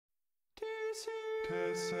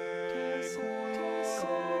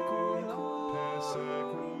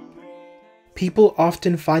People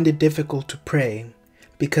often find it difficult to pray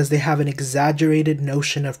because they have an exaggerated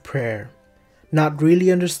notion of prayer, not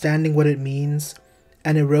really understanding what it means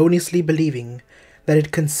and erroneously believing that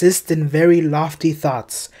it consists in very lofty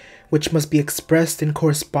thoughts which must be expressed in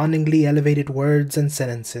correspondingly elevated words and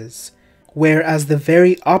sentences, whereas the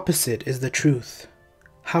very opposite is the truth.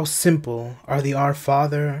 How simple are the Our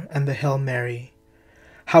Father and the Hail Mary!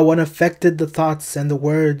 How unaffected the thoughts and the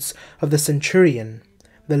words of the centurion,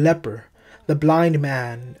 the leper, the blind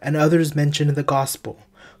man, and others mentioned in the Gospel,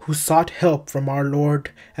 who sought help from our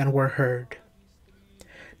Lord and were heard.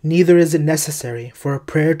 Neither is it necessary for a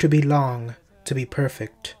prayer to be long to be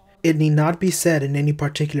perfect. It need not be said in any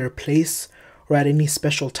particular place or at any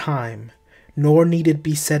special time, nor need it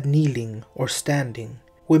be said kneeling or standing.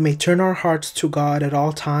 We may turn our hearts to God at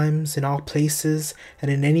all times, in all places, and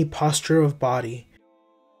in any posture of body.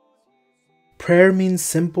 Prayer means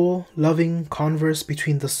simple, loving converse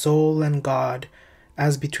between the soul and God,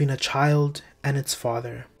 as between a child and its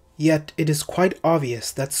father. Yet it is quite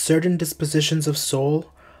obvious that certain dispositions of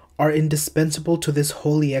soul are indispensable to this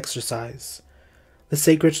holy exercise. The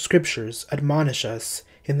sacred scriptures admonish us,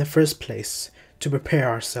 in the first place, to prepare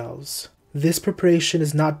ourselves. This preparation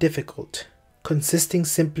is not difficult, consisting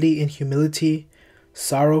simply in humility,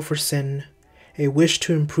 sorrow for sin, a wish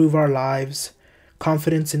to improve our lives,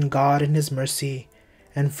 confidence in God and His mercy,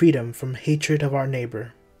 and freedom from hatred of our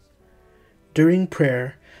neighbor. During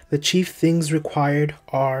prayer, the chief things required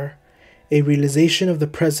are a realization of the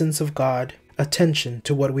presence of God, attention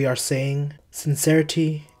to what we are saying,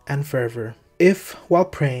 sincerity, and fervor. If, while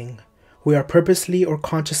praying, we are purposely or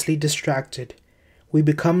consciously distracted, we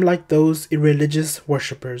become like those irreligious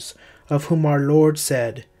worshippers of whom our Lord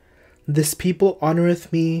said, "This people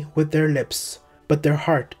honoreth me with their lips, but their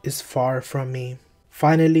heart is far from me."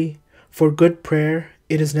 Finally, for good prayer,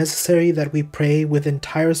 it is necessary that we pray with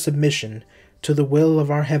entire submission to the will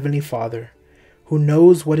of our Heavenly Father, who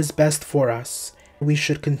knows what is best for us. We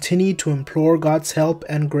should continue to implore God's help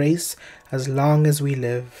and grace as long as we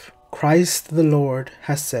live. Christ the Lord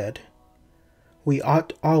has said, "We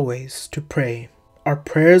ought always to pray." Our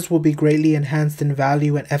prayers will be greatly enhanced in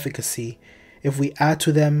value and efficacy if we add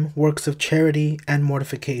to them works of charity and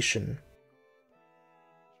mortification.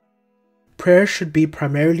 Prayer should be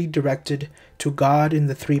primarily directed to God in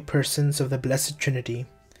the three persons of the Blessed Trinity,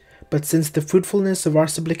 but since the fruitfulness of our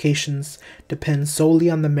supplications depends solely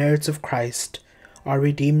on the merits of Christ, our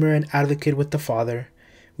Redeemer and Advocate with the Father,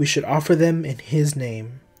 we should offer them in His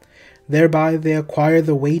name. Thereby they acquire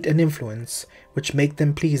the weight and influence which make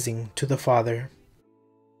them pleasing to the Father.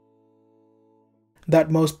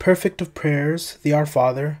 That most perfect of prayers, the Our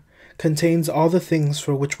Father, contains all the things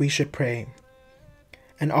for which we should pray,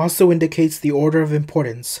 and also indicates the order of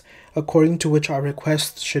importance according to which our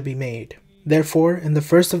requests should be made. Therefore, in the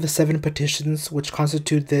first of the 7 petitions which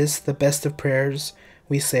constitute this the best of prayers,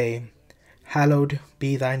 we say, "Hallowed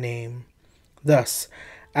be thy name," thus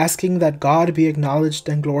asking that God be acknowledged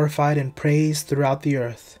and glorified and praised throughout the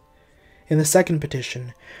earth. In the second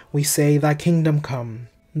petition, we say, "Thy kingdom come,"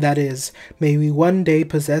 that is, may we one day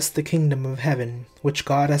possess the kingdom of heaven, which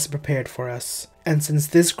God has prepared for us. And since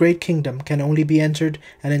this great kingdom can only be entered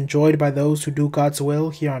and enjoyed by those who do God's will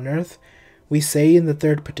here on earth, we say in the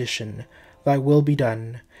third petition, "Thy will be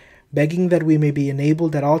done," begging that we may be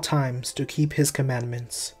enabled at all times to keep His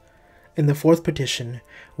commandments. In the fourth petition,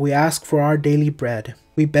 we ask for our daily bread.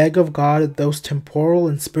 We beg of God those temporal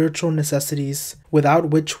and spiritual necessities without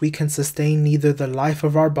which we can sustain neither the life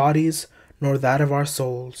of our bodies nor that of our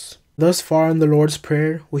souls. Thus far in the Lord's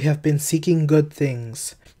Prayer, we have been seeking good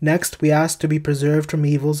things. Next, we ask to be preserved from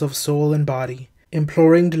evils of soul and body,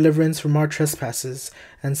 imploring deliverance from our trespasses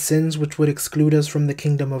and sins which would exclude us from the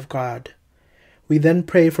kingdom of God. We then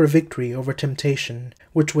pray for victory over temptation,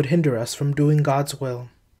 which would hinder us from doing God's will.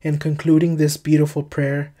 In concluding this beautiful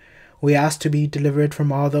prayer, we ask to be delivered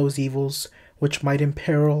from all those evils which might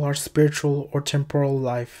imperil our spiritual or temporal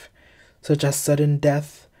life, such as sudden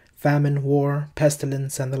death, famine, war,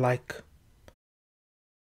 pestilence, and the like.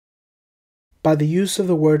 By the use of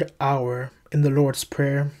the word "our" in the Lord's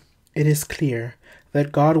Prayer, it is clear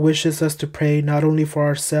that God wishes us to pray not only for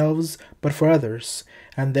ourselves but for others,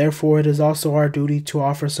 and therefore it is also our duty to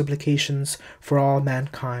offer supplications for all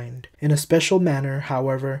mankind. In a special manner,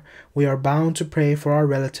 however, we are bound to pray for our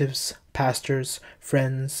relatives, pastors,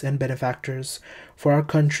 friends, and benefactors, for our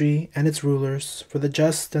country and its rulers, for the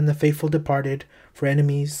just and the faithful departed, for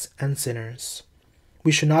enemies and sinners.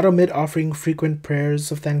 We should not omit offering frequent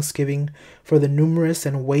prayers of thanksgiving for the numerous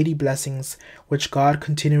and weighty blessings which God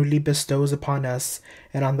continually bestows upon us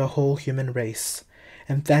and on the whole human race,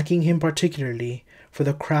 and thanking him particularly for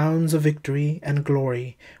the crowns of victory and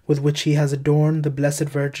glory with which he has adorned the Blessed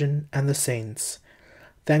Virgin and the saints.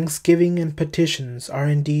 Thanksgiving and petitions are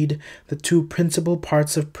indeed the two principal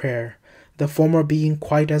parts of prayer, the former being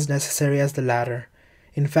quite as necessary as the latter.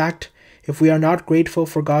 In fact, if we are not grateful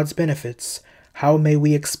for God's benefits, how may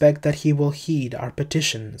we expect that he will heed our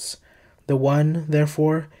petitions? The one,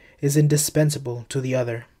 therefore, is indispensable to the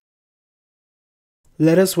other.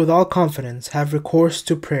 Let us with all confidence have recourse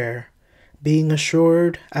to prayer, being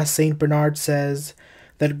assured, as St. Bernard says,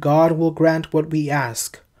 that God will grant what we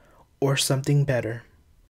ask, or something better.